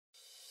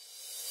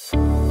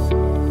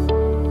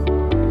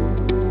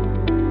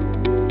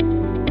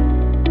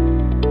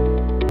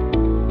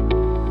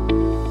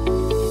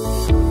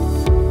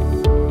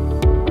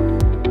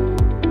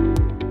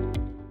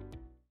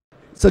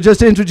So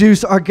just to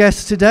introduce our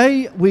guests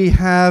today, we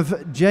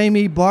have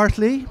Jamie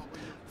Bartley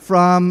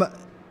from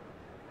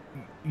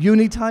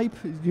Unyte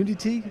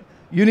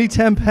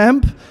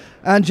Hemp.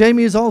 And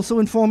Jamie has also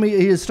informed me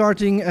he is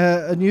starting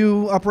a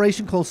new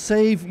operation called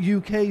Save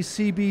UK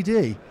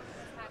CBD.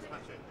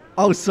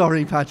 Oh,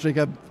 sorry, Patrick,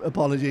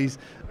 apologies.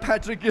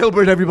 Patrick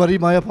Gilbert, everybody,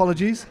 my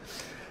apologies.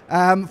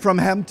 From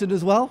Hempton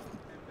as well.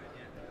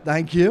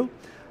 Thank you.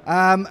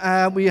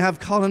 We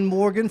have Colin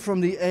Morgan from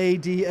the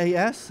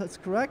ADAS, that's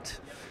correct.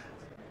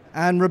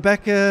 And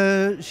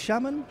Rebekah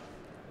Shaman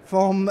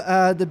from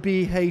the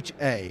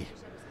BHA,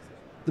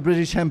 the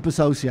British Hemp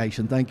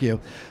Association. Thank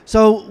you.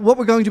 So what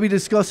we're going to be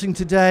discussing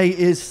today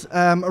is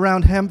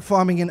around hemp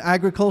farming and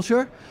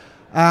agriculture.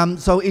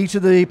 So each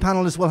of the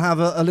panelists will have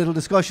a little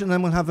discussion, and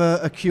then we'll have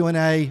a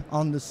Q&A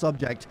on the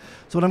subject.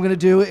 So what I'm going to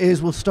do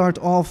is we'll start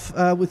off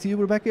with you,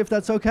 Rebekah, if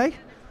that's okay.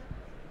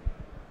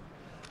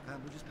 We'll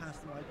just pass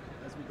the mic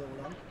as we go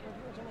along.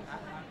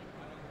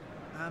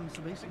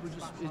 So basically,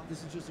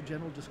 this is just a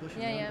general discussion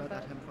about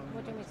that hemp farming.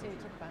 What do you want me to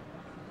talk about?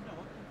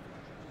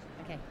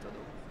 Okay.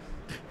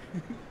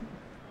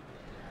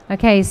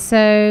 Okay,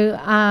 so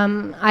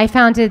I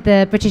founded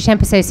the British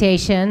Hemp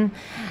Association,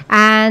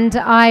 and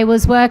I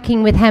was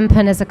working with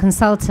Hempen as a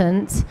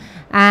consultant,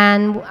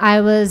 and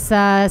I was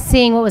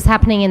seeing what was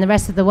happening in the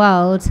rest of the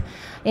world.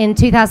 In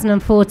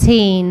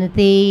 2014,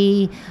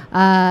 the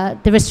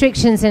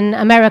restrictions in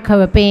America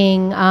were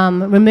being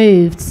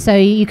removed, so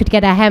you could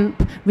get a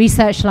hemp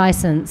research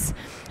license.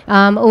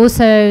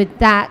 Also,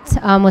 that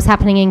was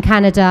happening in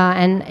Canada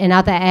and in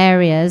other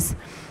areas.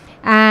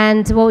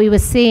 And what we're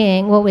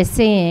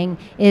seeing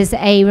is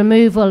a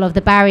removal of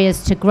the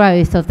barriers to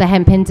growth of the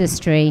hemp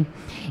industry.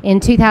 In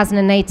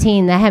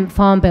 2018, the Hemp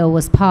Farm Bill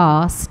was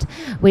passed,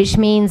 which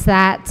means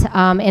that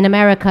in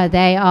America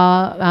they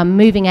are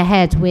moving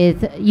ahead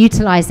with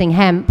utilizing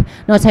hemp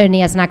not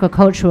only as an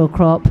agricultural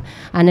crop,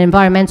 an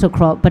environmental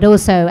crop, but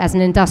also as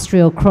an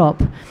industrial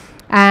crop.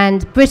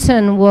 And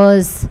Britain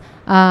was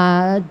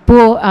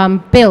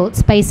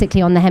built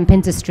basically on the hemp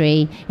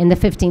industry in the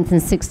 15th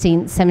and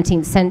 16th,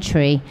 17th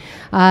century.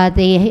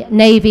 The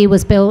Navy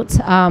was built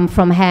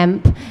from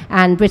hemp,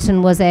 and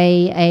Britain was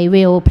a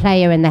real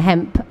player in the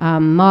hemp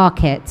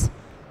market.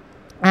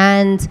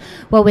 And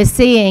what we're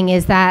seeing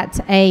is that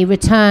a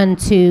return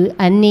to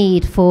a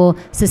need for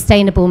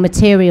sustainable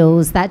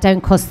materials that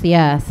don't cost the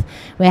earth.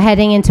 We're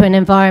heading into an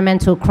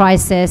environmental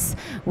crisis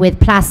with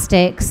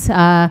plastics,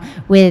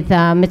 with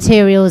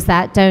materials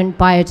that don't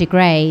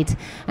biodegrade.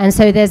 And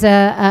so there's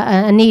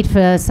a need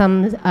for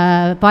some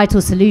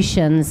vital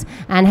solutions,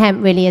 and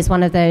hemp really is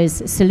one of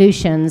those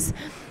solutions.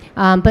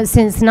 But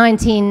since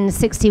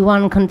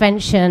 1961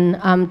 convention,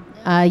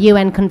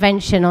 UN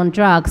Convention on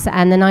Drugs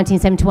and the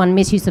 1971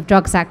 Misuse of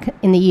Drugs Act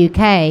in the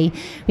UK,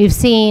 we've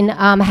seen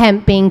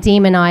hemp being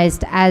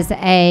demonized as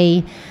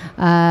a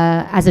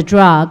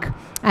drug,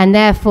 and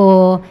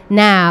therefore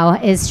now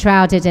is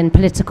shrouded in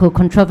political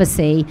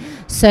controversy.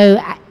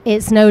 So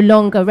it's no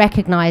longer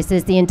recognized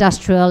as the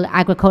industrial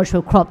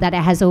agricultural crop that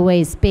it has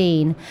always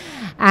been.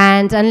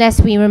 And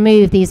unless we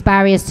remove these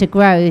barriers to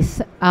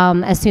growth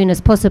as soon as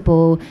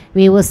possible,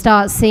 we will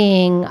start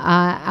seeing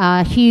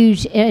a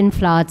huge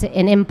inflood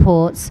in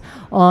imports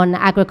on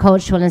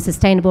agricultural and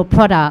sustainable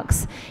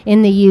products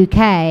in the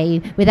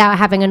UK without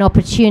having an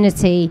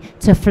opportunity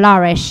to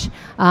flourish,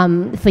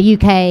 for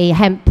UK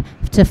hemp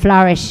to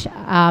flourish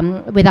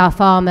with our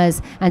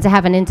farmers, and to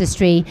have an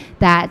industry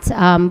that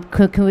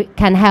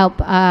can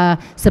help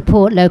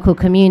support local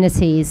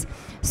communities.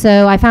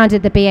 So I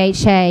founded the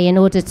BHA in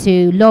order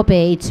to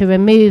lobby to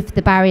remove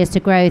the barriers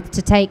to growth,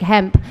 to take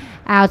hemp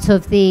out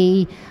of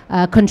the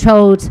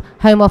controlled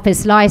Home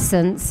Office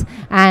license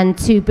and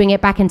to bring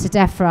it back into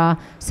DEFRA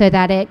so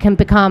that it can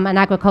become an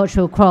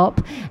agricultural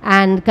crop,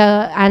 and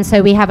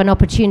so we have an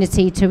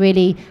opportunity to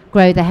really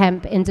grow the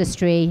hemp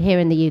industry here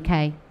in the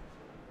UK.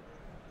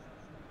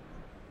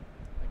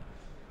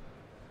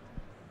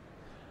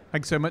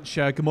 Thanks so much.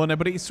 Good morning,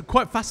 everybody. It's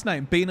quite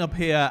fascinating being up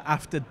here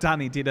after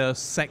Danny did a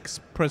sex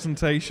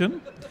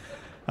presentation.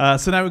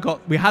 So now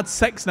we had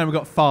sex, now we've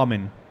got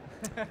farming.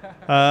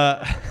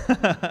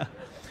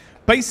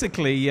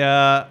 Basically,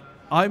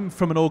 I'm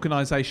from an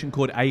organisation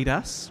called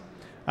ADAS,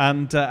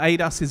 and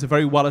ADAS is a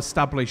very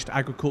well-established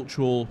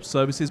agricultural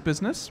services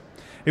business.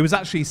 It was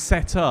actually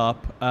set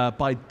up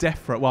by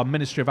DEFRA, well,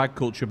 Ministry of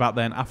Agriculture about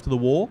then, after the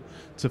war,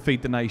 to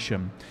feed the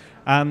nation.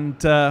 And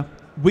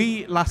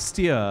we last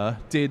year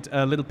did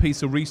a little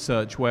piece of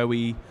research where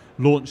we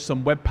launched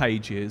some web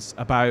pages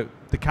about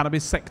the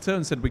cannabis sector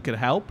and said we could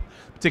help,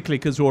 particularly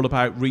because we're all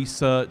about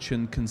research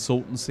and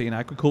consultancy in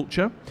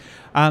agriculture.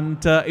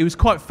 And it was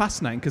quite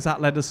fascinating because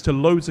that led us to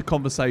loads of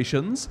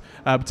conversations,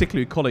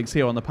 particularly with colleagues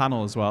here on the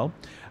panel as well.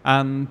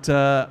 And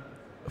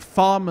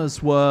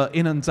farmers were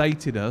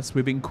inundated us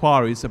with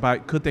inquiries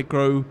about could they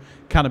grow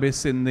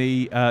cannabis in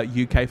the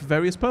UK for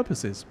various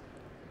purposes.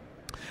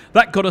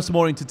 That got us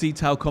more into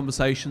detailed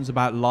conversations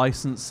about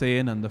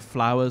licensing and the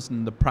flowers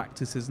and the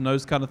practices and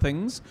those kind of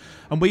things.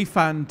 And we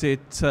found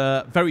it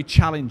very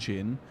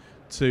challenging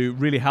to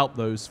really help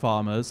those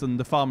farmers and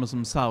the farmers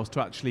themselves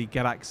to actually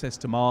get access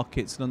to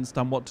markets and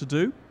understand what to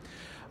do.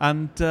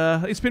 And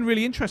it's been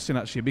really interesting,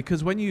 actually,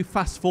 because when you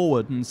fast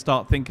forward and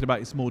start thinking about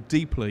this more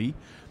deeply,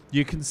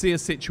 you can see a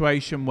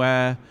situation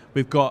where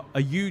we've got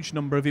a huge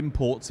number of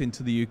imports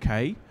into the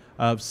UK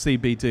of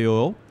CBD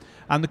oil.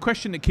 And the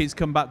question that keeps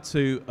coming back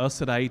to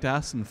us at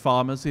ADAS and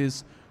farmers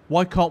is,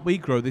 why can't we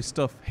grow this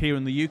stuff here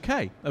in the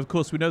UK? Of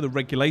course, we know the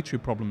regulatory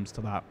problems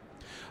to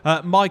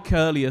that. Mike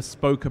earlier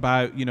spoke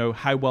about, you know,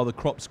 how well the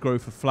crops grow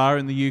for flower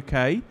in the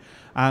UK,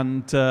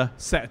 and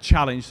set a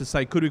challenge to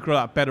say, could we grow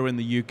that better in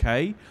the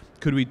UK?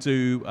 Could we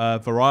do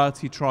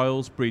variety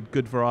trials, breed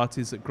good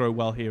varieties that grow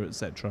well here,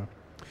 etc.?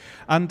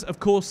 And of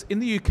course, in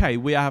the UK,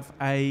 we have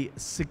a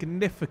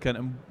significant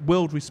and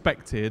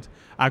world-respected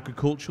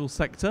agricultural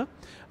sector,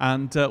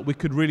 and we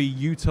could really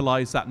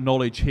utilise that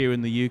knowledge here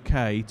in the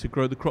UK to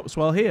grow the crops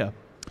well here.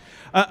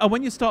 And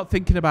when you start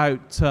thinking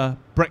about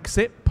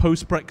Brexit,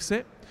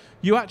 post-Brexit,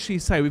 you actually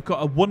say we've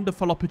got a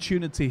wonderful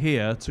opportunity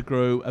here to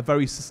grow a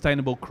very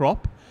sustainable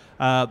crop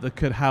that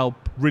could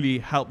really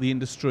help the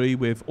industry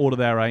with all of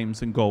their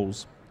aims and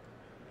goals.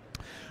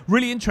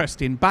 Really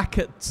interesting, back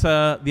at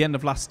the end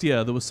of last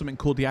year, there was something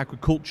called the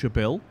Agriculture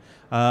Bill.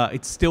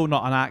 It's still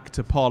not an act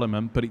of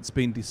Parliament, but it's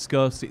been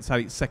discussed, it's had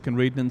its second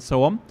reading and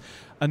so on.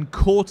 And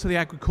core to the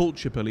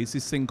Agriculture Bill is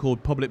this thing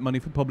called public money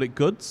for public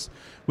goods,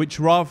 which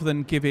rather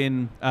than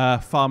giving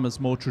farmers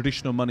more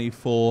traditional money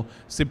for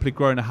simply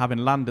growing or having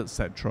land,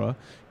 etc.,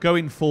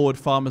 going forward,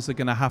 farmers are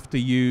going to have to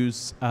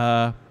use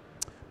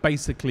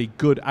basically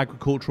good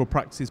agricultural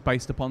practices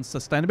based upon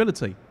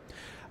sustainability.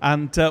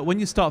 And when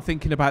you start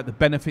thinking about the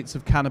benefits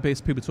of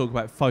cannabis, people talk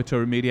about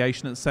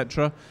phytoremediation,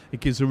 etc., it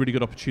gives a really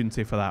good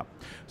opportunity for that.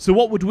 So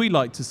what would we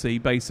like to see,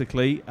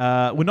 basically?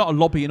 We're not a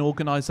lobbying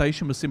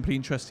organisation, we're simply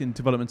interested in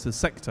development of the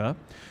sector.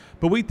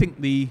 But we think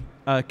the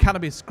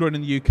cannabis grown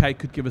in the UK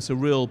could give us a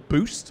real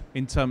boost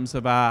in terms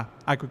of our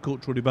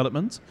agricultural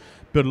development,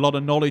 build a lot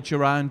of knowledge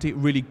around it,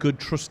 really good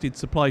trusted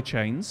supply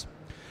chains.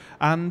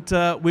 And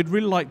we'd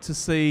really like to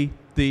see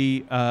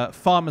the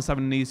farmers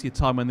having an easier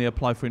time when they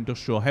apply for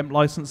industrial hemp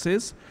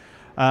licenses.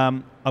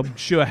 I'm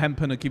sure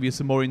Hempen will give you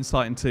some more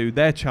insight into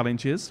their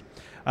challenges.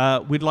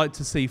 We'd like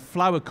to see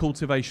flower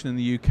cultivation in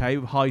the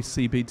UK with high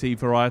CBD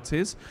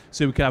varieties,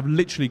 so we can have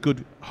literally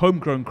good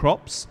homegrown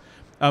crops.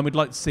 We'd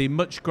like to see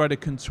much greater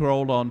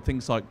control on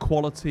things like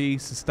quality,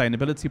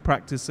 sustainability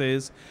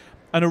practices,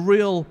 and a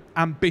real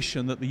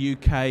ambition that the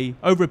UK,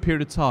 over a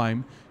period of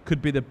time,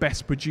 could be the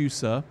best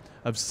producer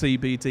of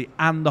CBD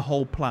and the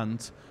whole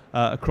plant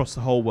across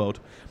the whole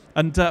world.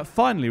 And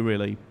finally,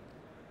 really,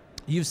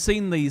 you've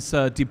seen these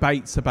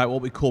debates about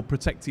what we call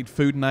protected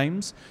food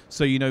names.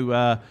 So, you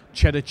know,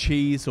 cheddar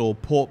cheese or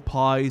pork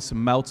pies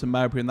and Melton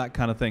Mowbray and that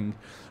kind of thing.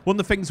 One of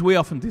the things we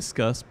often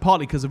discuss,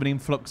 partly because of an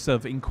influx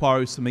of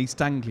inquiries from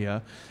East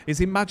Anglia,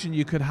 is imagine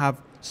you could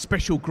have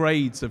special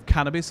grades of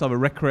cannabis, either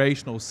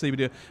recreational,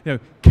 CBD, you know,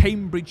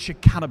 Cambridgeshire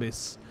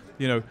cannabis,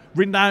 you know,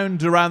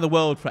 renowned around the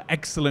world for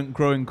excellent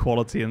growing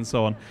quality and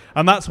so on.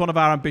 And that's one of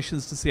our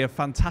ambitions, to see a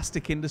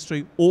fantastic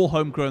industry, all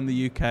homegrown in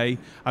the UK,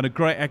 and a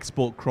great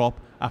export crop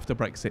after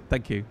Brexit.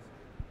 Thank you.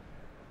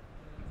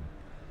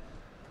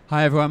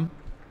 Hi everyone.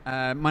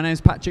 My name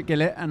is Patrick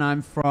Gillett and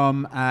I'm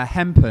from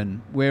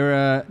Hempen. We're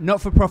a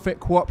not-for-profit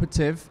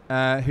cooperative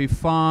who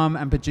farm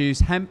and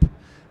produce hemp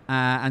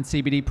and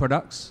CBD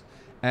products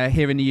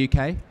here in the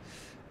UK.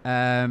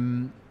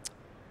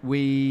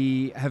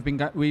 We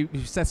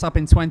set up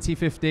in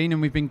 2015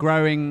 and we've been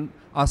growing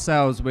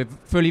ourselves. We're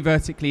fully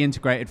vertically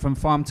integrated from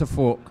farm to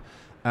fork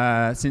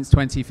since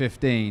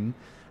 2015,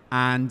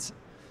 and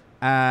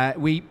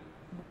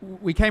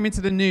we came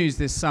into the news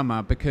this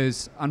summer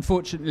because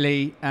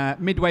unfortunately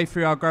midway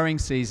through our growing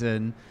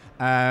season,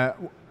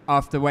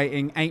 after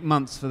waiting 8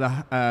 months for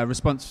the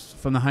response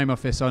from the Home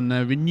Office on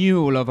the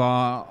renewal of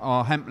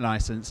our hemp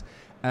license,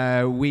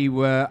 we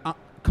were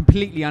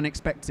completely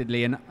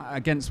unexpectedly, and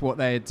against what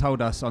they had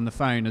told us on the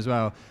phone as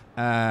well,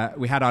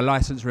 we had our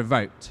license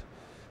revoked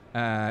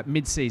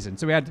mid-season.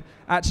 So we had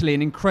actually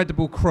an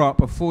incredible crop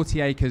of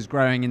 40 acres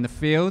growing in the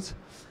field,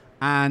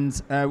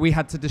 and we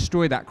had to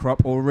destroy that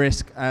crop or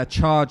risk a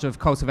charge of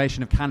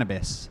cultivation of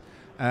cannabis.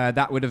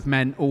 That would have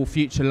meant all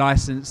future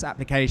license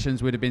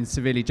applications would have been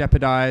severely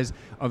jeopardized,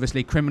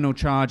 obviously criminal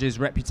charges,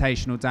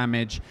 reputational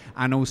damage,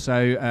 and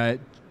also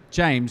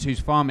James, whose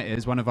farm it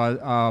is, one of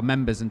our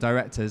members and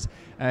directors,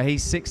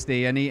 he's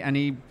 60 and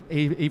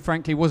he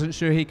frankly wasn't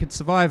sure he could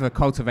survive a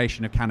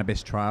cultivation of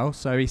cannabis trial.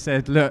 So he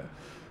said, look,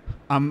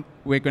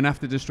 we're going to have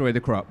to destroy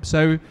the crop.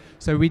 So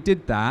we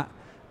did that,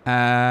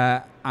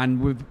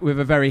 and with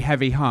a very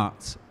heavy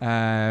heart.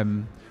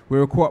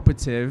 We're a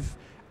cooperative,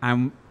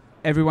 and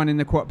everyone in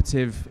the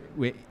cooperative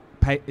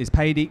is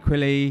paid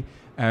equally.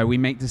 We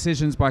make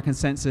decisions by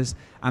consensus,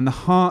 and the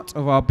heart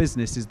of our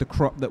business is the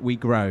crop that we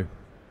grow.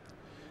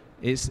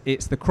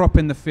 It's the crop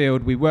in the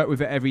field. We work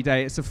with it every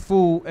day. It's a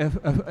full,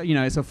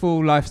 it's a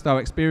full lifestyle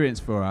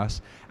experience for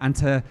us. And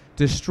to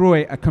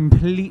destroy a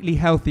completely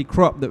healthy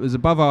crop that was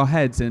above our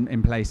heads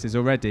in places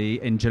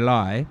already in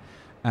July,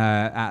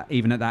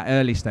 even at that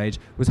early stage,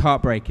 was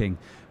heartbreaking.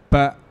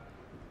 But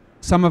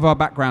some of our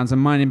backgrounds, and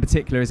mine in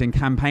particular, is in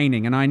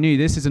campaigning, and I knew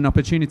this is an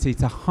opportunity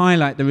to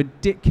highlight the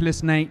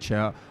ridiculous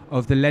nature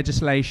of the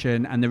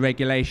legislation and the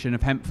regulation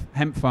of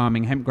hemp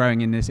farming, hemp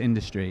growing in this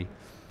industry.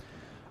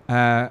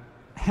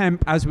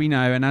 Hemp, as we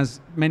know, and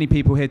as many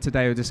people here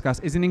today will discuss,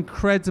 is an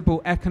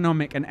incredible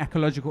economic and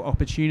ecological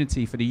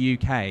opportunity for the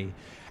UK,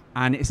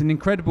 and it's an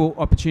incredible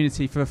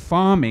opportunity for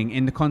farming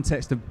in the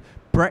context of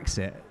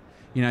Brexit.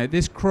 You know,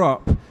 this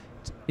crop,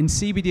 in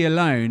CBD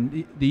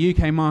alone, the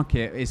UK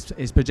market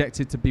is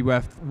projected to be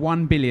worth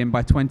 1 billion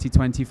by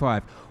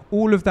 2025.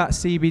 All of that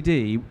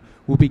CBD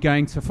will be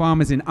going to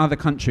farmers in other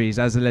countries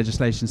as the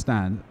legislation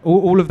stands.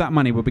 All of that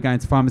money will be going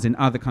to farmers in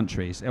other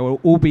countries. It will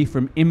all be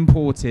from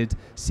imported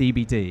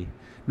CBD.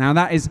 Now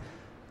that is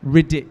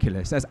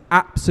ridiculous. That's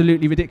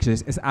absolutely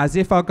ridiculous. It's as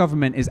if our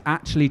government is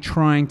actually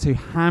trying to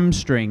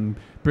hamstring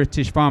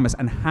British farmers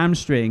and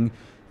hamstring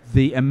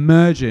the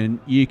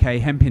emergent UK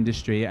hemp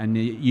industry and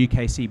the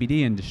UK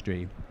CBD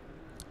industry.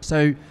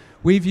 So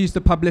we've used the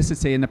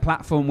publicity and the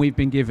platform we've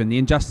been given, the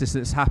injustice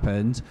that's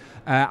happened,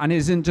 and it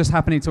isn't just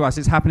happening to us,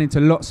 it's happening to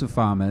lots of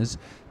farmers,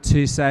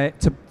 to say,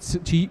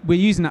 we're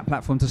using that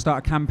platform to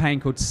start a campaign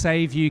called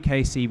Save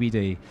UK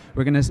CBD.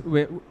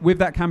 With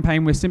that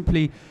campaign, we're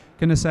simply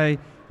going to say,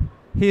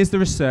 here's the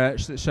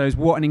research that shows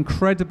what an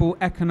incredible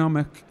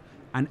economic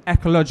and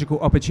ecological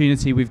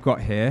opportunity we've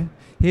got here.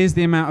 Here's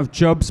the amount of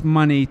jobs,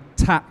 money,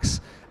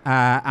 tax,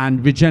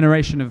 and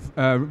regeneration of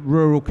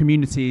rural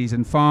communities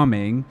and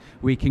farming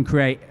we can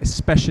create,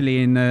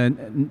 especially in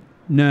the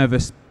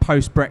nervous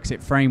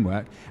post-Brexit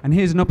framework. And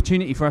here's an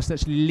opportunity for us to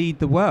actually lead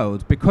the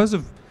world. Because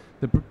of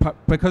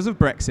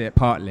Brexit,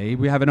 partly,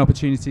 we have an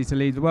opportunity to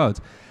lead the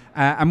world.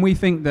 And we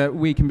think that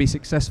we can be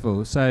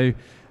successful. So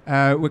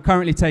we're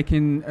currently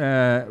taking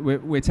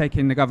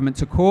the government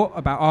to court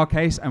about our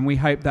case, and we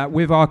hope that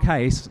with our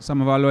case,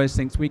 some of our lawyers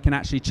think we can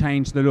actually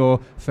change the law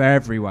for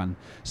everyone.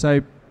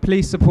 So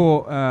please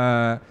support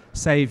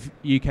Save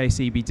UK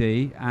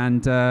CBD,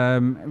 and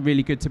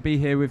really good to be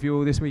here with you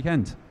all this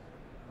weekend.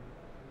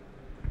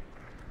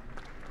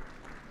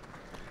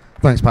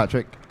 Thanks,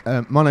 Patrick.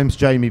 My name's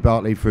Jamie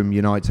Bartley from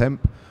Unyte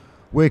Hemp.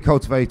 We're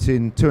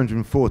cultivating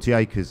 240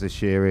 acres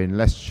this year in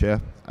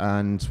Leicestershire,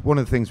 and one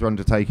of the things we're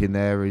undertaking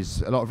there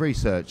is a lot of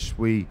research.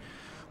 We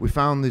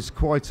found there's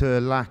quite a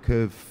lack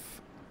of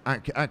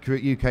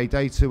accurate UK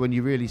data when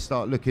you really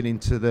start looking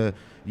into the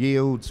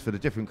yields for the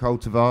different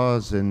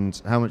cultivars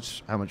and how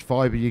much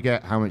fibre you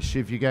get, how much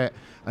shiv you get,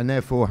 and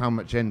therefore how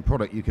much end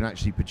product you can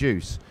actually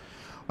produce.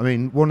 I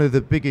mean, one of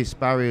the biggest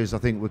barriers I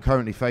think we're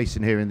currently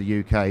facing here in the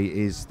UK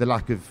is the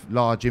lack of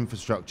large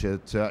infrastructure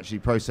to actually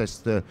process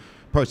the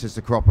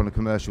crop on a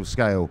commercial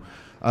scale.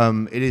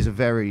 It is a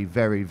very,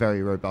 very,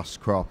 very robust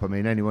crop. I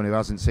mean, anyone who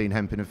hasn't seen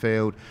hemp in a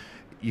field,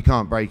 you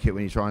can't break it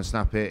when you try and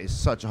snap it. It's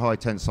such a high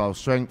tensile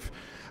strength,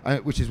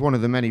 which is one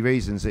of the many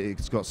reasons that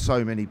it's got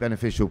so many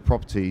beneficial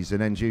properties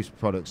and end-use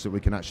products that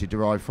we can actually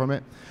derive from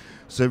it.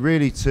 So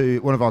really,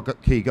 one of our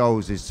key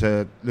goals is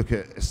to look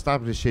at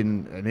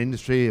establishing an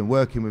industry and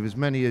working with as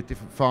many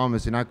different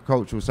farmers in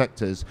agricultural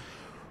sectors,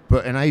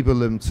 but enable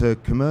them to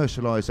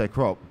commercialise their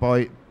crop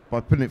by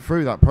putting it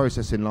through that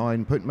processing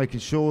line, making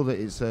sure that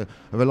it's of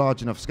a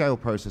large enough scale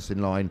processing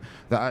line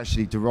that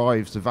actually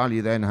derives the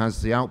value, then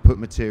has the output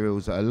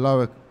materials at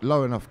a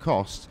low enough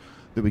cost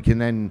that we can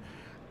then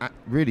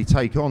really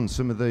take on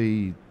some of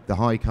the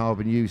high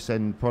carbon use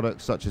end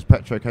products such as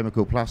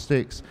petrochemical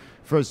plastics.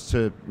 For us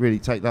to really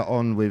take that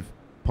on with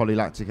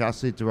polylactic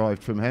acid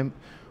derived from hemp,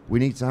 we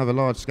need to have a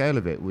large scale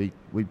of it. We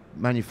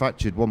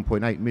manufactured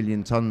 1.8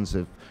 million tonnes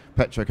of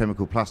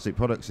petrochemical plastic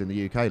products in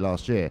the UK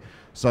last year.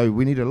 So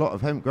we need a lot of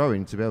hemp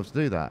growing to be able to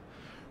do that.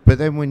 But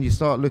then when you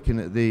start looking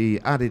at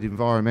the added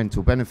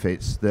environmental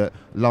benefits that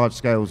large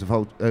scales of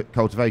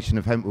cultivation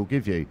of hemp will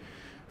give you,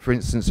 for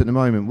instance, at the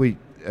moment,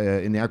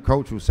 in the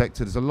agricultural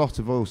sector, there's a lot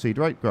of oilseed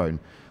rape grown.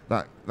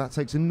 That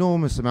takes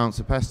enormous amounts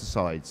of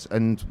pesticides,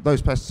 and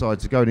those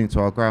pesticides are going into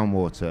our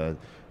groundwater.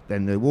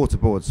 Then the water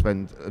boards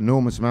spend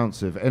enormous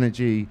amounts of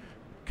energy,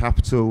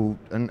 capital,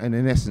 and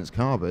in essence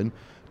carbon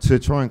to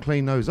try and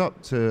clean those up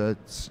to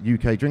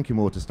UK drinking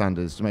water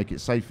standards to make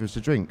it safe for us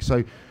to drink.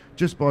 So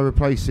just by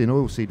replacing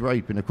oilseed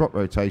rape in a crop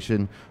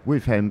rotation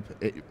with hemp,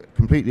 it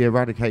completely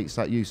eradicates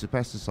that use of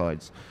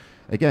pesticides.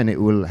 Again,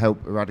 it will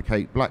help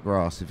eradicate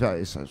blackgrass if that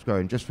is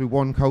growing just through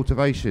one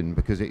cultivation,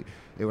 because it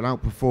will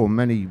outperform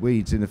many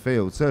weeds in the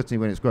field, certainly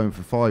when it's grown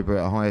for fibre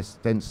at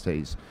highest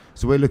densities.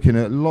 So we're looking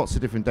at lots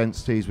of different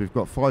densities. We've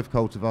got 5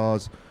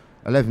 cultivars,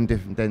 11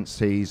 different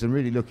densities, and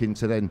really looking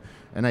to then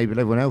enable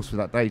everyone else with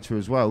that data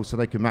as well, so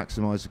they can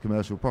maximise the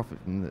commercial profit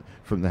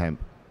from the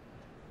hemp.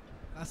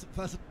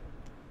 There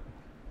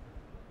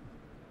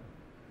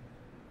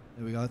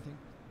we go, I think.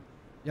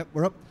 Yep,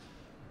 we're up.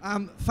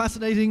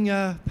 Fascinating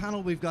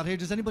panel we've got here.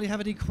 Does anybody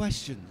have any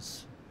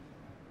questions?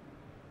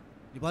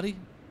 Anybody?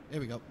 Here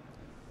we go.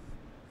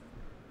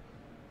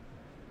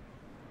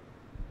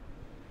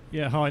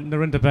 Yeah, hi,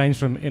 Narinder Baines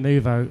from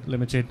Innuvo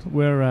Limited.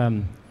 We're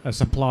a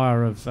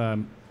supplier of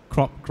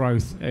crop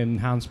growth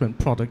enhancement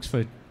products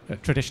for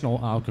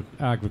traditional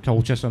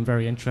agriculture, so I'm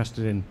very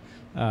interested in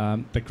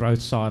the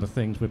growth side of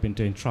things. We've been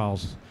doing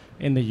trials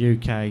in the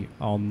UK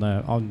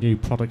on new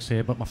products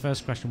here. But my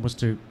first question was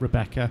to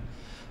Rebekah.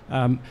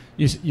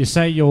 You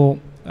say you're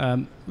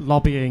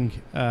lobbying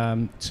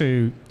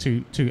to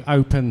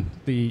open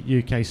the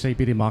UK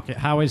CBD market.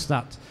 How is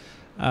that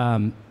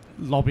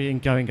lobbying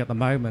going at the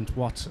moment?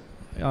 What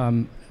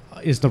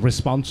is the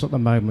response at the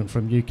moment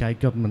from UK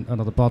government and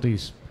other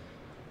bodies?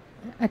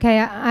 Okay,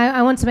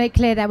 I want to make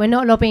clear that we're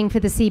not lobbying for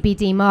the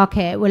CBD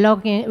market. We're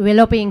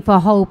lobbying for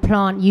whole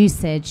plant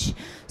usage.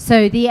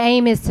 So the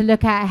aim is to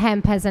look at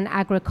hemp as an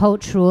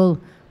agricultural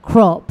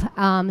crop,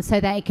 so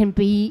that it can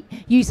be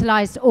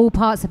utilized, all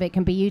parts of it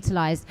can be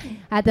utilized.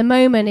 At the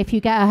moment, if you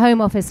get a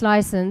Home Office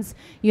license,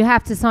 you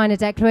have to sign a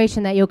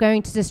declaration that you're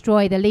going to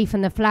destroy the leaf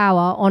and the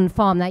flower on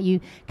farm, that you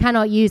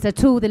cannot use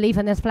at all the leaf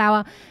and the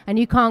flower, and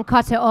you can't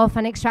cut it off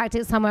and extract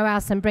it somewhere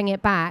else and bring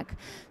it back.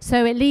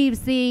 So it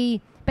leaves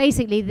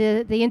basically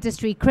the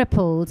industry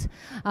crippled,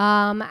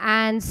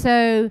 and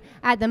so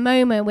at the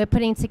moment we're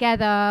putting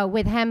together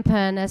with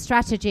Hempen a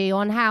strategy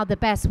on how the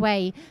best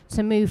way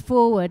to move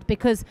forward,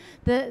 because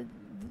the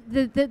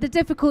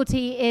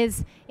difficulty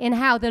is in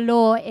how the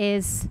law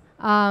is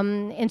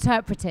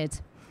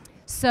interpreted.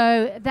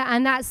 So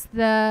that's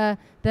the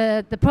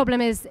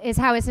problem is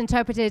how it's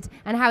interpreted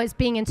and how it's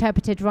being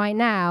interpreted right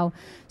now.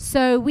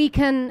 So we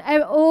can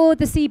all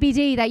the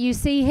CBD that you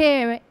see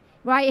here,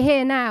 right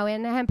here now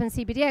in the Hemp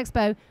CBD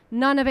Expo,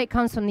 none of it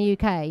comes from the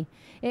UK.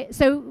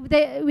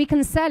 We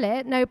can sell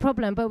it, no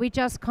problem, but we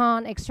just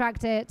can't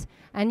extract it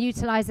and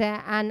utilize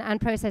it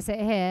and process it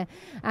here.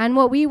 And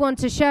what we want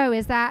to show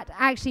is that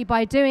actually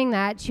by doing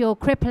that, you're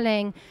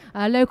crippling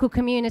local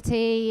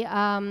community,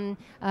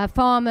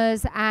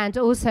 farmers, and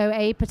also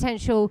a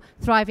potential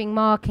thriving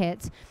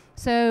market.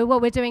 So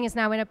what we're doing is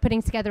now we're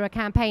putting together a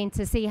campaign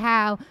to see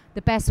how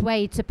the best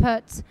way to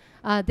put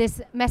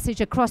this message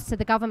across to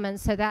the government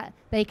so that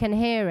they can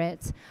hear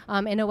it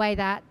in a way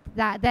that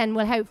then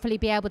will hopefully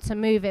be able to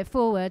move it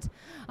forward.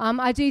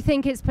 I do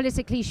think it's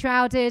politically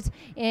shrouded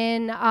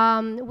in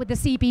with the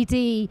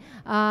CBD,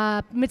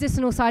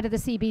 medicinal side of the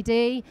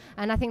CBD,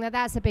 and I think that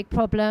that's a big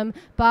problem.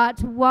 But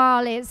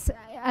while it's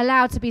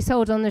allowed to be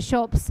sold on the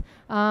shops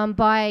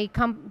by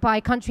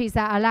countries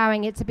that are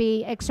allowing it to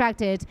be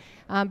extracted,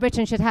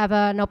 Britain should have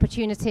an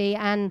opportunity,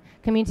 and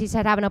communities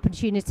should have an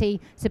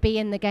opportunity to be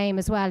in the game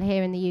as well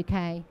here in the UK.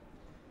 Are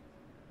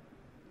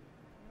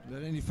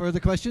there any further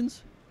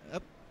questions?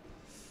 Yep.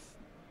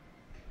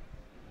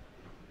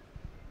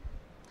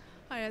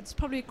 Hi, it's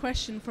probably a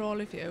question for all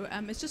of you.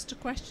 It's just a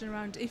question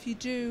around if you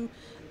do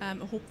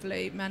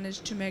hopefully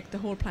manage to make the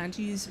whole plant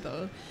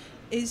usable,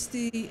 is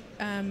the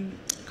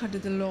kind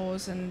of the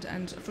laws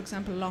and for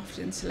example loft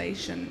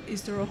insulation,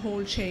 is there a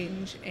whole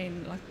change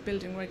in like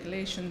building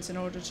regulations in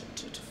order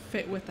to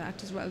fit with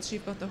that as well? So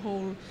you've got the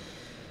whole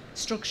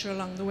structure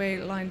along the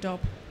way lined up.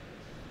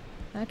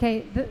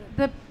 Okay,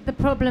 the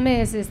problem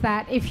is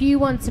that if you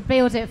want to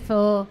build it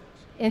for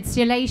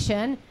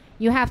insulation,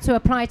 you have to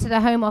apply to the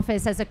Home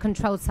Office as a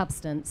controlled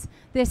substance.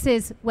 This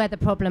is where the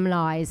problem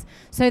lies.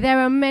 So there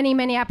are many,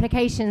 many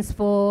applications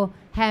for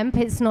hemp.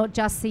 It's not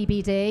just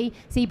CBD.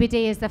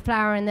 CBD is the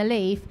flower and the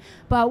leaf.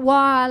 But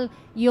while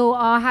you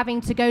are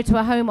having to go to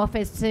a Home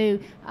Office to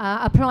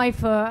apply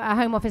for a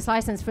Home Office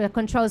license for a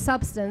controlled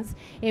substance,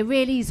 it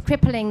really is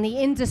crippling the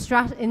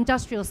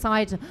industrial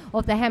side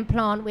of the hemp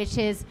plant, which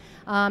is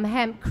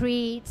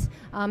hempcrete,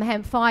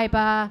 hemp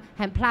fiber,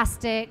 hemp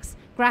plastics,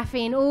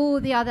 graphene, all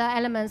the other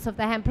elements of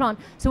the hemp plant.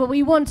 So what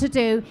we want to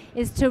do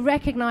is to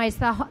recognize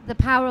the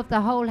power of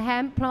the whole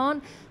hemp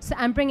plant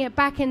and bring it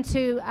back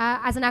into,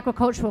 as an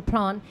agricultural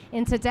plant,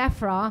 into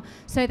DEFRA,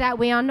 so that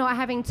we are not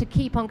having to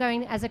keep on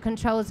going as a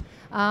controlled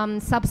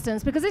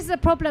substance. Because this is a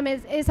problem,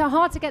 it's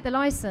hard to get the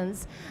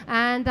license,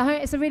 and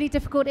it's a really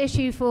difficult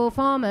issue for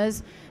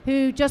farmers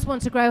who just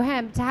want to grow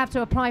hemp to have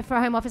to apply for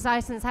a Home Office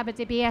license, have a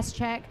DBS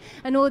check,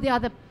 and all the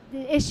other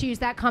issues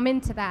that come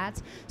into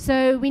that.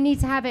 So we need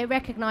to have it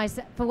recognized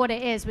for what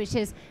it is, which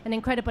is an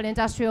incredible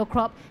industrial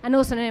crop and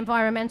also an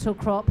environmental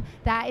crop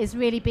that is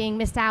really being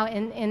missed out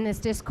in this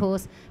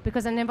discourse,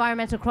 because an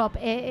environmental crop,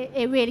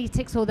 it really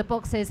ticks all the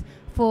boxes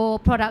for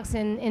products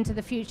into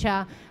the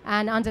future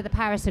and under the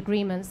Paris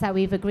agreements that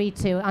we've agreed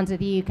to under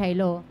the UK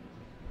law.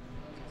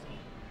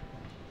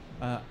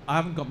 I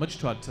haven't got much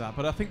to add to that,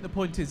 but I think the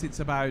point is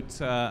it's about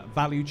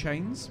value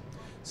chains.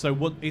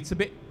 So it's a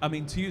bit, I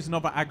mean, to use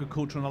another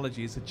agricultural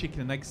analogy, it's a chicken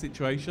and egg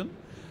situation.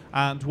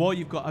 And while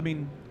you've got, I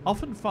mean,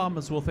 often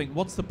farmers will think,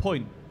 what's the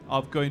point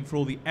of going through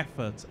all the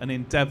effort and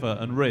endeavor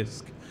and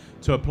risk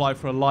to apply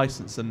for a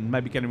license and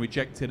maybe getting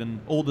rejected, and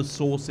all the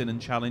sourcing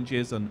and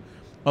challenges and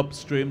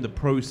upstream, the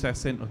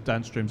processing, or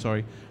downstream,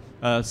 sorry,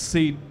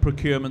 seed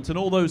procurement and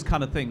all those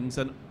kind of things,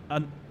 and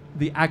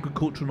the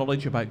agricultural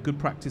knowledge about good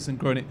practice and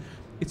growing it.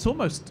 It's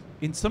almost,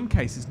 in some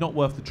cases, not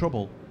worth the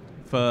trouble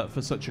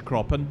for such a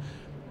crop. And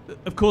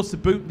of course,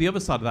 the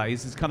other side of that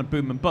is kind of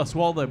boom and bust.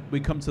 While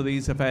we come to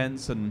these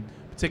events, and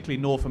particularly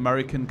North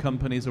American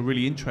companies are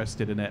really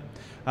interested in it,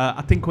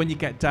 I think when you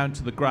get down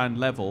to the ground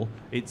level,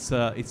 it's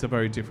a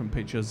very different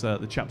picture, as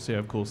the chaps here,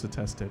 of course,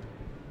 attested.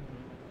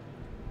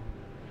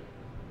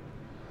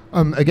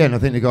 Again, I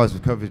think the guys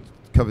have covered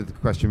the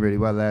question really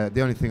well there.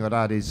 The only thing I'd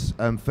add is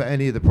for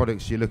any of the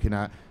products you're looking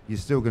at, you're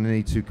still going to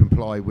need to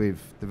comply with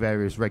the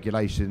various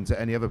regulations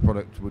that any other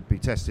product would be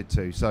tested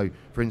to. So,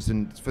 for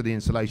instance, for the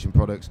insulation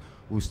products,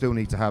 we'll still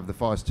need to have the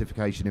fire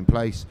certification in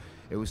place.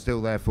 It will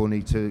still therefore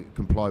need to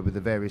comply with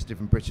the various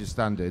different British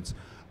standards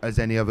as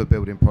any other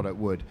building product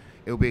would.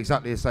 It will be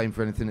exactly the same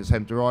for anything that's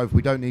hemp derived.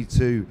 We don't need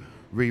to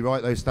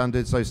rewrite those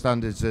standards. Those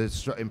standards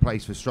are in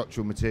place for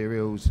structural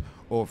materials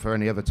or for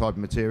any other type of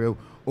material.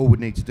 All we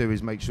need to do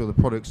is make sure the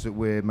products that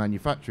we're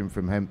manufacturing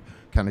from hemp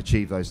can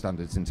achieve those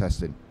standards in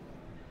testing.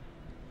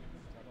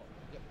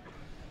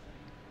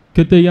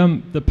 Could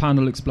the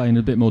panel explain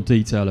a bit more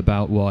detail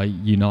about why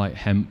Unyte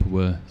Hemp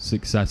were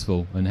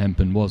successful and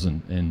Hempen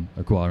wasn't in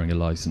acquiring a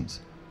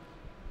license?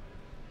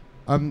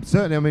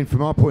 Certainly, I mean,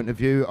 from our point of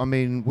view, I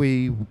mean,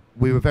 we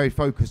were very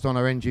focused on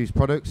our end-use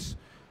products.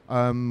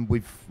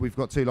 We've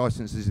got 2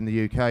 licenses in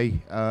the UK.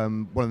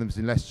 One of them's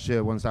in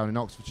Leicestershire, one's down in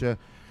Oxfordshire.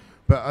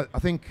 But I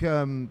think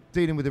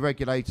dealing with the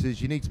regulators,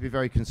 you need to be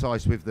very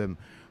concise with them.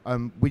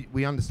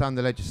 We understand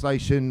the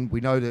legislation. We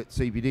know that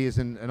CBD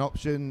isn't an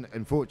option.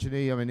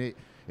 Unfortunately, I mean,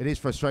 it is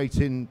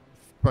frustrating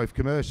both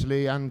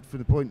commercially and from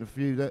the point of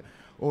view that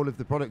all of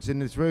the products in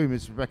this room,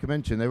 as Rebekah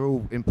mentioned, they're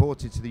all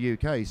imported to the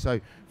UK. So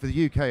for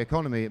the UK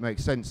economy, it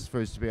makes sense for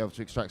us to be able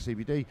to extract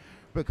CBD.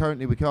 But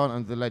currently we can't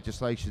under the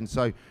legislation.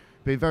 So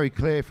being very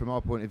clear from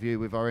our point of view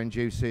with our end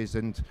uses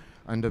and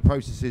the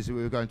processes that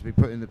we were going to be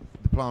putting the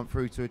plant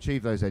through to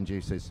achieve those end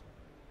uses.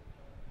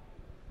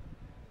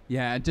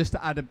 Yeah, and just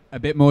to add a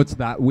bit more to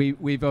that,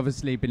 we've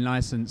obviously been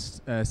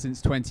licensed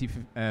since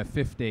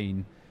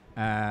 2015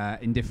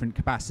 in different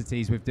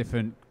capacities with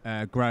different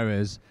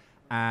growers.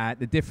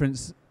 The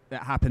difference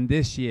that happened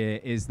this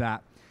year is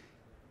that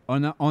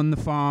on the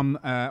farm,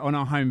 on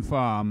our home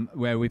farm,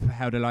 where we've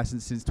held a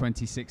license since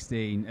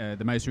 2016,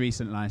 the most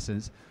recent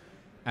license,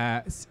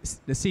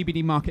 the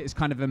CBD market has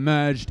kind of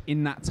emerged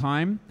in that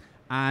time.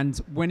 And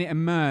when it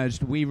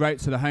emerged, we wrote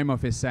to the Home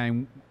Office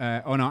saying,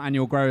 on our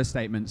annual grower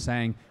statement,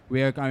 saying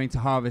we are going to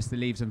harvest the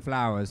leaves and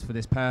flowers for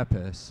this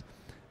purpose,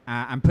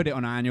 and put it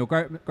on our annual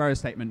grower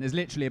statement. There's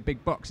literally a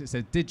big box that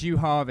says, did you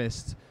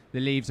harvest the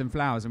leaves and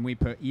flowers? And we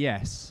put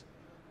yes.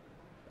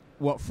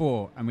 What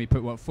for? And we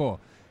put what for.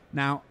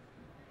 Now,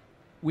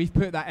 we've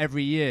put that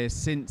every year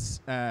since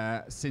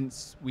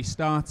we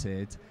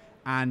started,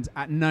 and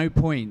at no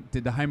point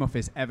did the Home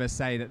Office ever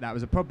say that that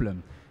was a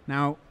problem.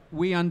 Now,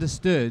 we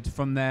understood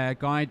from their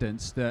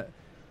guidance that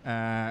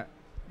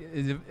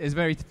is a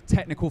very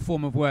technical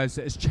form of words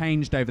that has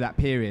changed over that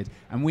period,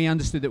 and we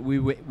understood that we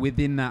were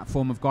within that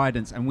form of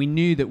guidance, and we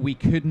knew that we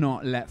could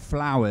not let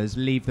flowers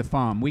leave the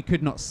farm. We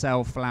could not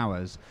sell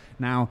flowers.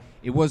 Now,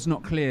 it was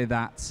not clear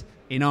that,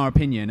 in our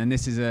opinion, and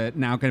this is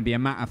now going to be a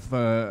matter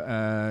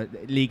for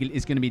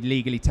is going to be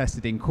legally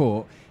tested in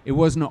court, it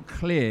was not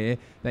clear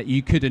that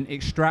you couldn't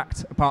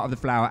extract a part of the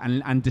flower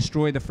and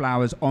destroy the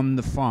flowers on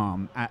the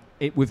farm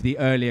with the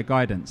earlier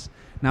guidance.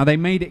 Now, they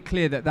made it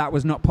clear that that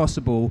was not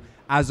possible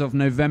as of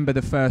November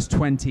the 1st,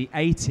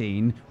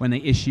 2018, when they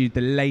issued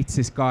the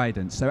latest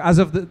guidance. So as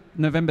of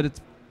November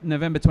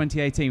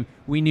 2018,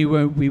 we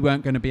knew we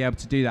weren't going to be able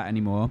to do that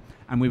anymore,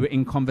 and we were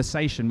in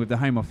conversation with the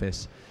Home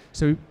Office.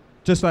 So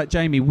just like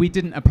Jamie, we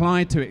didn't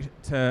apply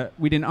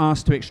we didn't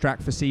ask to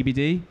extract for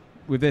CBD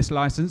with this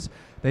license.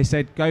 They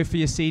said, go for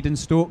your seed and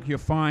stalk, you're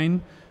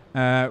fine.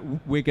 And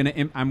we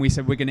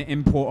said, we're going to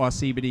import our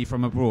CBD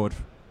from abroad.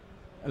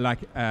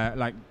 Like,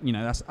 you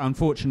know, that's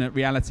unfortunate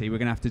reality. We're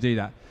going to have to do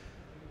that.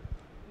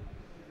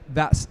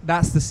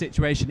 That's the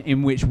situation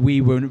in which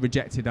we were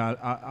rejected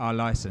our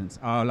license.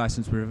 Our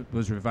license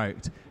was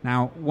revoked.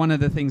 Now, one of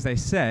the things they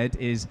said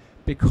is,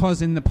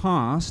 because in the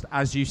past,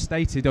 as you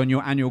stated on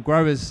your annual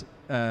growers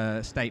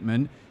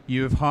statement,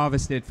 you have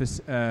harvested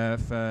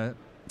for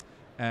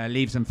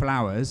leaves and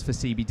flowers for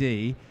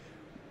CBD,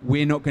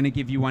 we're not going to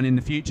give you one in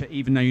the future,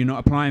 even though you're not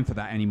applying for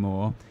that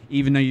anymore,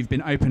 even though you've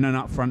been open and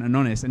upfront and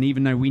honest, and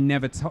even though we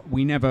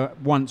never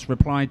once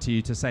replied to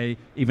you to say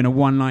even a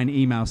one-line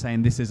email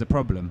saying this is a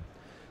problem.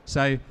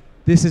 So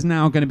this is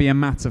now going to be a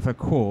matter for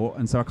court,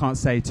 and so I can't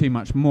say too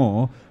much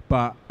more,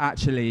 but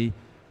actually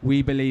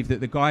we believe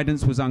that the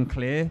guidance was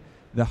unclear,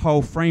 the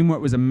whole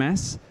framework was a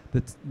mess,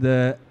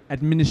 the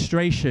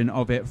administration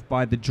of it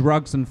by the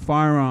Drugs and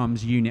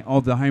Firearms Unit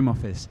of the Home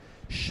Office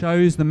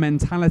shows the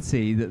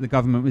mentality that the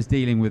government was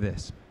dealing with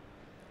this.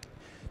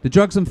 The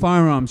Drugs and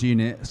Firearms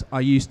Units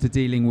are used to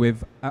dealing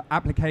with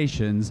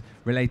applications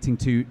relating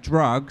to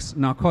drugs,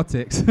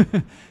 narcotics,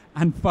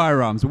 and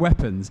firearms,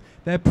 weapons.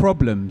 They're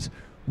problems.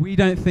 We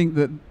don't think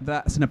that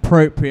that's an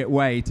appropriate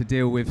way to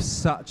deal with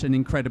such an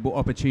incredible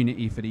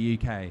opportunity for the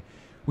UK.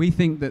 We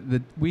think that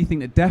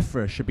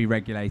DEFRA should be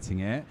regulating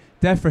it.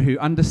 DEFRA, who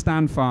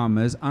understand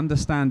farmers,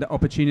 understand the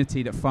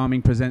opportunity that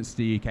farming presents to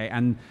the UK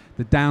and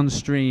the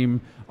downstream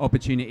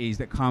opportunities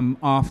that come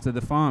after the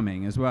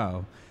farming as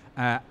well.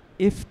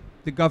 If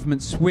the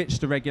government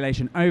switched the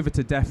regulation over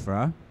to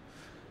DEFRA,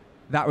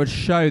 that would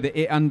show that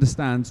it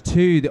understands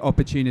too the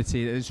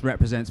opportunity that this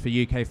represents for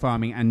UK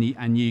farming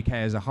and UK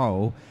as a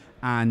whole.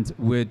 and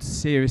would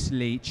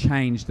seriously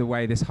change the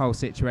way this whole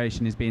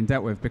situation is being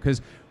dealt with.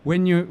 Because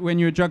when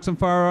you're a drugs and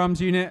firearms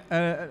unit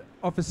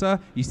officer,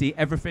 you see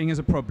everything as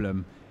a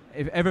problem.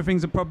 If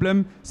everything's a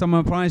problem,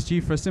 someone applies to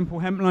you for a simple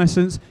hemp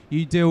license,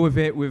 you deal with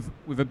it with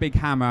a big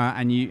hammer,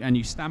 and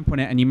you stamp on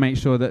it and you make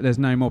sure that there's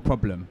no more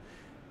problem.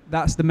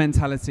 That's the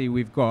mentality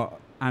we've got,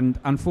 and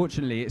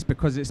unfortunately it's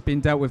because it's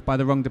been dealt with by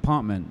the wrong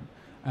department.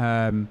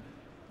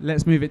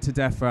 Let's move it to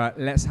DEFRA.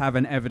 Let's have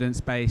an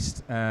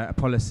evidence-based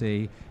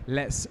policy.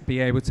 Let's be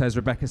able to, as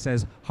Rebekah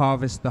says,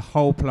 harvest the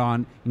whole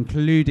plant,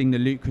 including the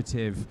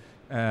lucrative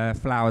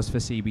flowers for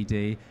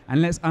CBD,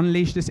 and let's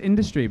unleash this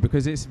industry,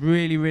 because it's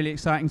really, really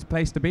exciting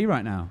place to be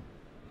right now.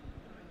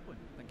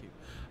 Thank you.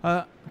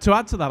 To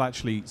add to that,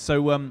 actually,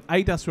 so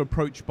ADAS were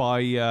approached by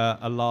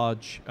a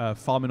large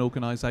farming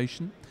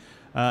organisation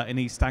in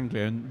East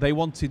Anglia, and they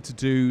wanted to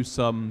do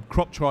some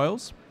crop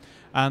trials.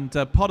 And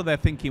part of their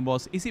thinking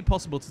was, is it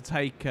possible to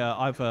take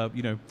either,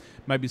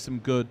 maybe some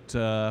good,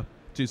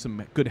 do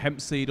some good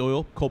hemp seed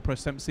oil, cold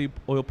pressed hemp seed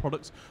oil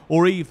products,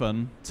 or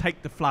even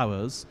take the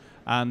flowers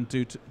and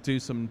do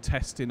some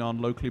testing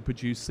on locally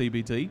produced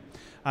CBD.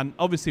 And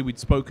obviously we'd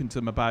spoken to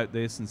them about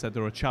this and said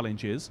there are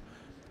challenges,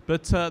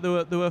 but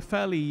they were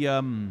fairly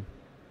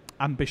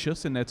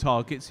ambitious in their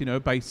targets,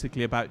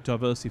 basically about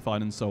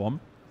diversifying and so on.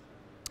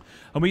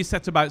 And we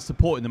set about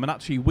supporting them, and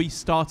actually we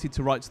started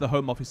to write to the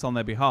Home Office on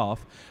their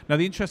behalf. Now,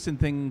 the interesting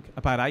thing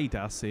about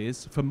ADAS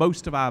is, for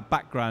most of our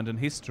background and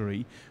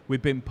history,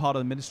 we've been part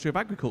of the Ministry of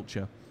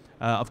Agriculture.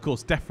 Of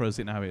course, DEFRA as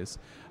it now is.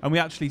 And we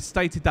actually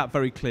stated that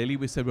very clearly.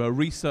 We said we're a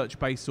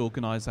research-based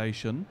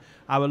organisation.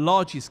 Our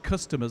largest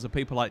customers are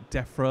people like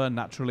DEFRA,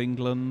 Natural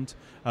England,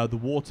 the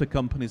water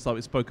companies like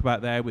we spoke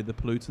about there with the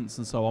pollutants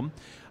and so on.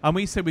 And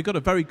we said we've got a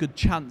very good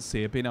chance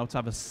here being able to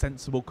have a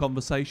sensible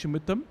conversation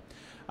with them.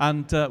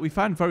 And we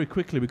found very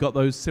quickly we got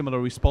those similar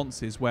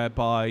responses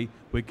whereby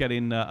we're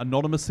getting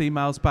anonymous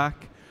emails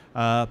back,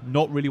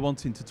 not really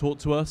wanting to talk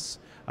to us.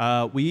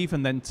 We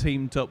even then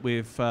teamed up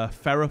with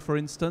Ferrer, for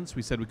instance.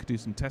 We said we could do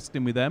some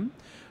testing with them.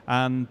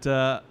 And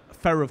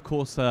Ferrer, of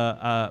course,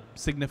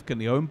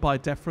 significantly owned by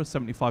DEFRA,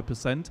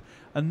 75%.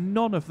 And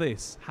none of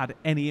this had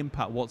any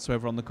impact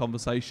whatsoever on the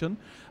conversation.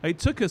 It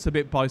took us a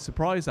bit by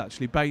surprise,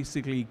 actually,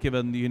 basically,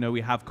 given, we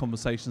have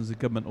conversations with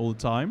government all the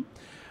time.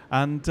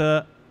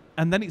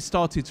 And then it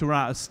started to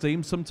run out of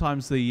steam.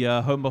 Sometimes the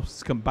Home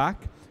Office come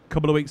back. A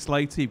couple of weeks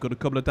later, you've got a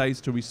couple of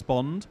days to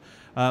respond.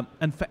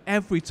 And for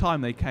every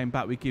time they came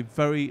back, we give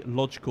very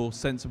logical,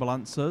 sensible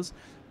answers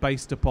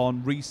based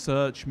upon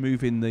research,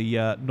 moving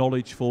the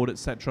knowledge forward,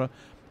 etc.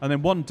 And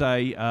then one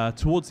day,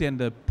 towards the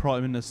end of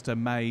Prime Minister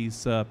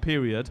May's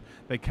period,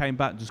 they came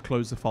back and just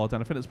closed the file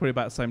down. I think it's probably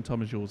about the same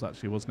time as yours,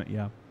 actually, wasn't it?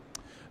 Yeah.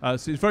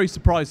 So it's very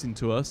surprising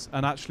to us,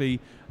 and actually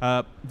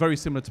very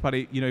similar to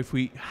Paddy. If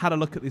we had a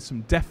look at this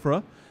from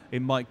DEFRA,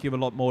 it might give a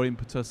lot more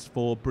impetus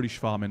for British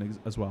farming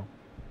as well.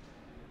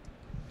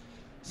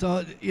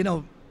 So,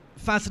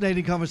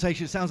 fascinating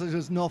conversation. It sounds like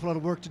there's an awful lot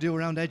of work to do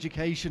around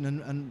education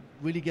and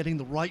really getting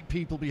the right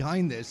people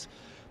behind this.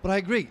 But I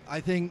agree.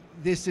 I think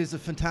this is a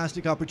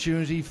fantastic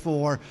opportunity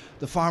for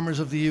the farmers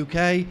of the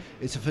UK.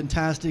 It's a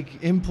fantastic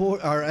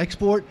import or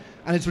export,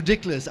 and it's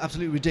ridiculous,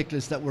 absolutely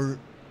ridiculous, that we're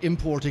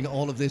importing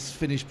all of this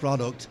finished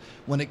product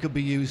when it could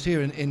be used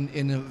here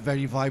in a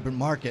very vibrant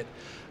market.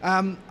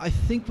 I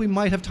think we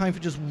might have time for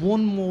just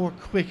one more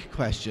quick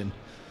question.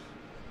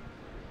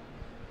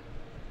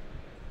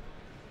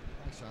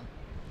 Thanks, John.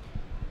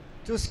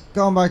 Just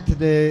going back to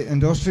the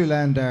industrial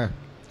end there,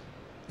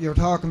 you were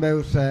talking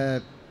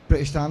about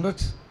British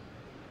standards.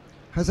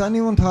 Has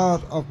anyone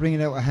thought of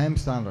bringing out a hemp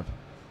standard?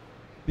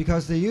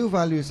 Because the U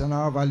values and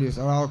R values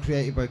are all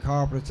created by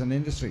corporates and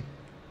industry.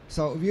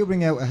 So if you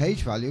bring out a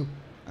H value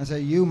and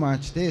say you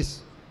match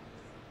this,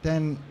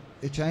 then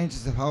it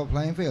changes the whole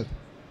playing field.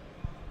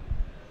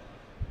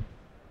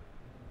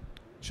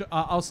 Sure,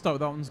 I'll start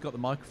with that one. Who's got the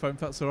microphone, if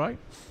that's all right.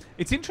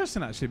 It's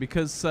interesting, actually,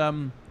 because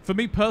for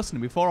me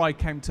personally, before I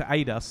came to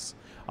ADAS,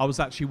 I was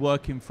actually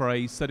working for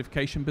a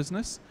certification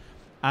business.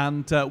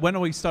 And when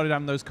we started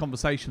having those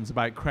conversations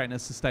about creating a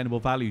sustainable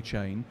value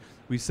chain,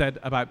 we said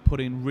about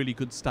putting really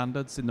good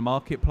standards in the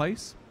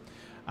marketplace.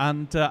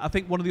 And I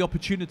think one of the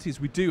opportunities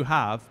we do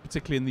have,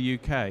 particularly in the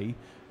UK,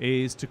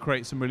 is to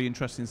create some really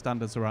interesting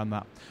standards around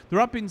that. There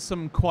have been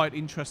some quite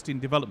interesting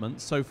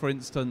developments. So, for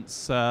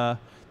instance,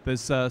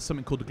 there's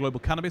something called the Global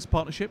Cannabis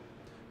Partnership.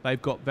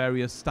 They've got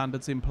various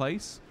standards in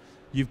place.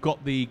 You've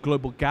got the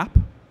Global Gap.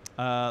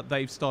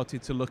 They've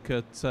started to look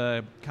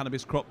at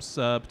cannabis crops,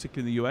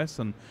 particularly in the US,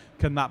 and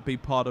can that be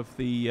part of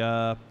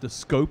the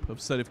scope of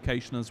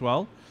certification as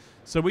well?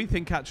 So we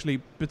think actually,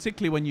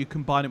 particularly when you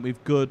combine it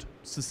with good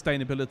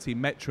sustainability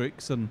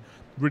metrics and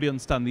really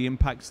understand the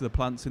impacts of the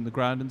plants in the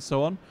ground and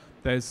so on,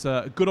 there's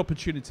a good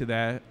opportunity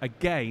there,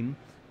 again,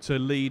 to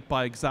lead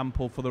by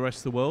example for the rest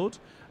of the world,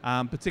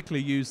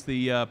 particularly use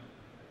the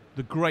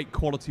great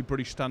quality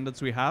British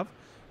standards we have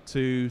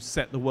to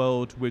set the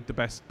world with the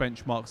best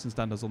benchmarks and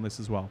standards on this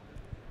as well.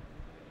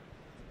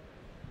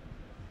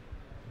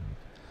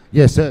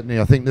 Yeah, certainly.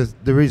 I think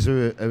there is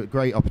a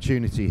great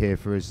opportunity here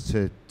for us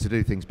to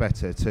do things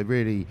better, to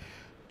really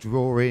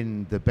draw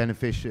in the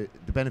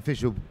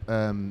beneficial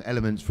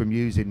elements from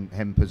using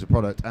hemp as a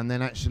product, and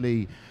then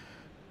actually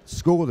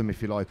score them,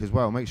 if you like, as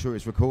well. Make sure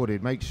it's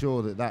recorded. Make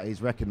sure that that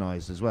is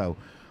recognised as well.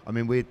 I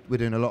mean, we're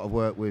doing a lot of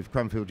work with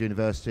Cranfield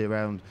University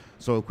around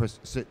soil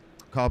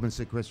carbon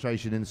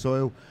sequestration in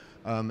soil,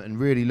 and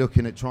really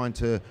looking at trying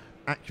to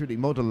accurately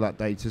model that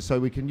data so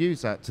we can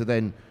use that to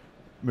then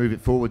move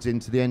it forwards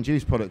into the end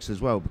use products as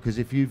well. Because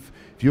if you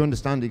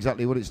understand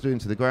exactly what it's doing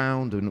to the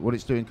ground and what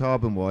it's doing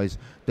carbon wise,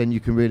 then you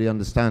can really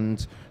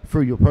understand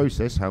through your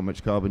process how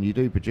much carbon you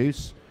do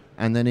produce,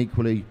 and then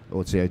equally,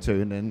 or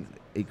CO2, and then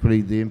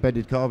equally the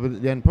embedded carbon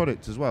at the end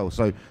product as well.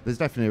 So there's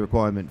definitely a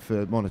requirement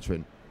for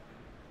monitoring.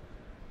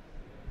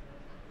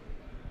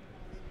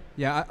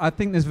 Yeah, I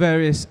think there's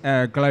various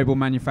global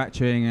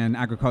manufacturing and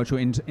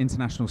agricultural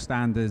international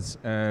standards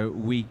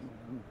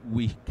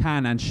we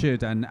can and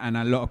should, and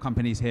a lot of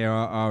companies here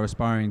are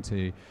aspiring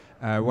to.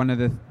 One of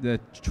the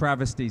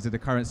travesties of the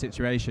current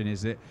situation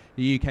is that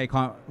the UK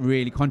can't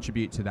really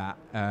contribute to that.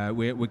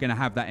 We're going to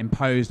have that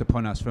imposed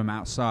upon us from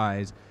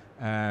outside.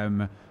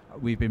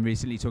 We've been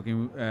recently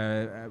talking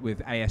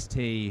with AST,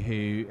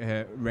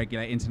 who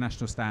regulate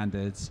international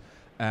standards,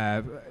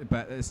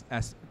 but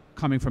as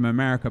coming from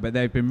America, but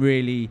they've been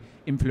really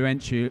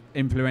influential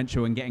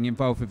in getting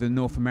involved with the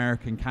North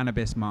American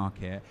cannabis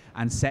market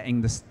and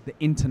setting the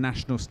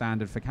international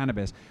standard for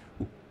cannabis.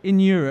 In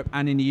Europe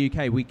and in the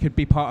UK, we could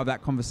be part of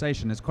that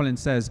conversation. As Colin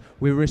says,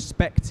 we're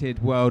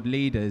respected world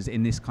leaders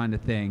in this kind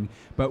of thing,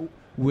 but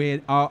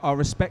our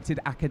respected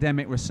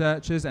academic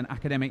researchers and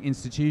academic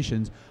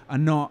institutions are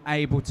not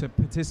able to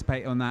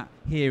participate on that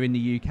here in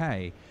the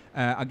UK.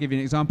 I'll give you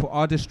an example.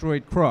 Our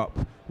destroyed crop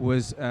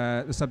was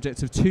the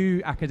subject of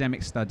 2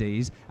 academic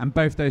studies, and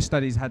both those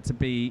studies had to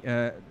be,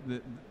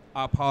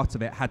 our part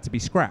of it had to be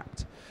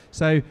scrapped.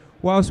 So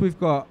whilst we've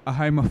got a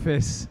Home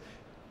Office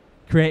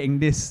creating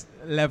this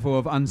level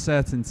of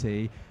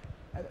uncertainty,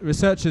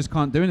 researchers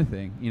can't do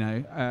anything. You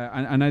know,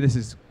 I know this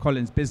is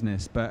Colin's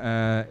business, but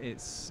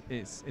it's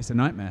a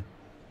nightmare.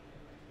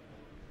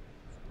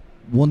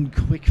 One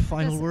quick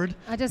final word.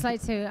 I'd just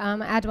like to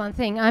add one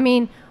thing. I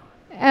mean,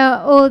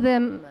 all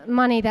the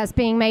money that's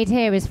being made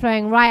here is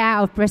flowing right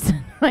out of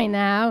Britain right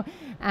now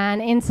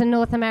and into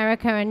North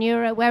America and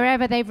Europe.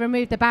 Wherever they've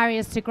removed the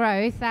barriers to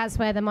growth, that's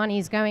where the money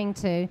is going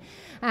to.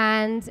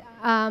 And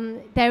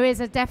there is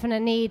a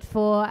definite need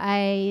for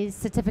a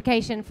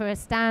certification for a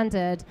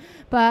standard,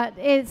 but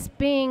it's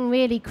being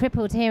really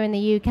crippled here in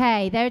the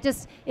UK. There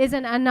just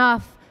isn't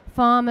enough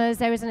farmers,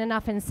 there isn't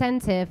enough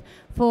incentive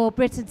for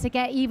Britain to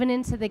get even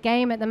into the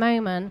game at the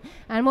moment.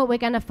 And what we're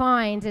going to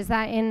find is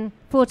that in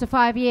 4 to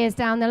 5 years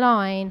down the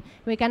line,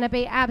 we're going to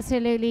be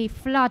absolutely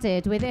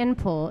flooded with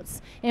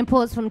imports.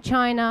 Imports from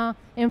China,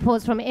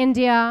 imports from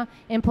India,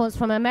 imports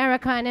from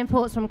America, and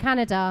imports from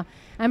Canada.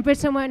 And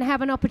Britain won't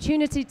have an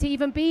opportunity to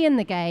even be in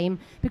the game,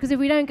 because if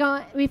we don't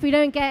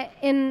get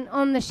in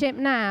on the ship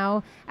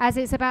now, as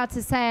it's about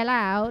to sail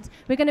out,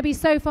 we're going to be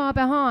so far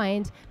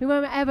behind, we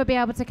won't ever be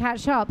able to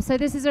catch up. So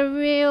this is a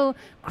real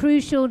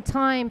crucial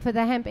time for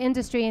the hemp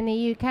industry in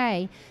the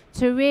UK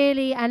to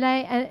really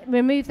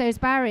remove those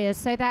barriers,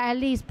 so that at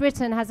least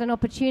Britain has an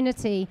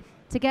opportunity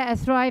to get a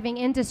thriving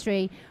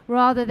industry,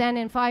 rather than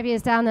in 5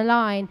 years down the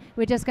line,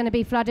 we're just going to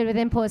be flooded with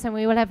imports and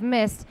we will have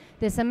missed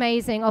this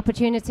amazing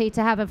opportunity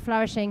to have a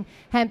flourishing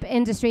hemp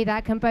industry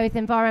that can both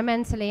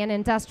environmentally and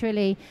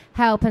industrially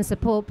help and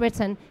support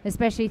Britain,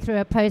 especially through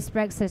a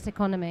post-Brexit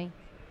economy.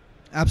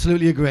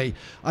 Absolutely agree.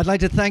 I'd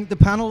like to thank the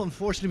panel.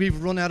 Unfortunately,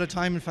 we've run out of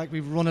time. In fact,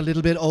 we've run a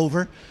little bit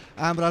over.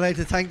 But I'd like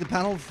to thank the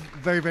panel.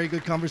 Very, very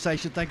good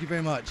conversation. Thank you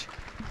very much.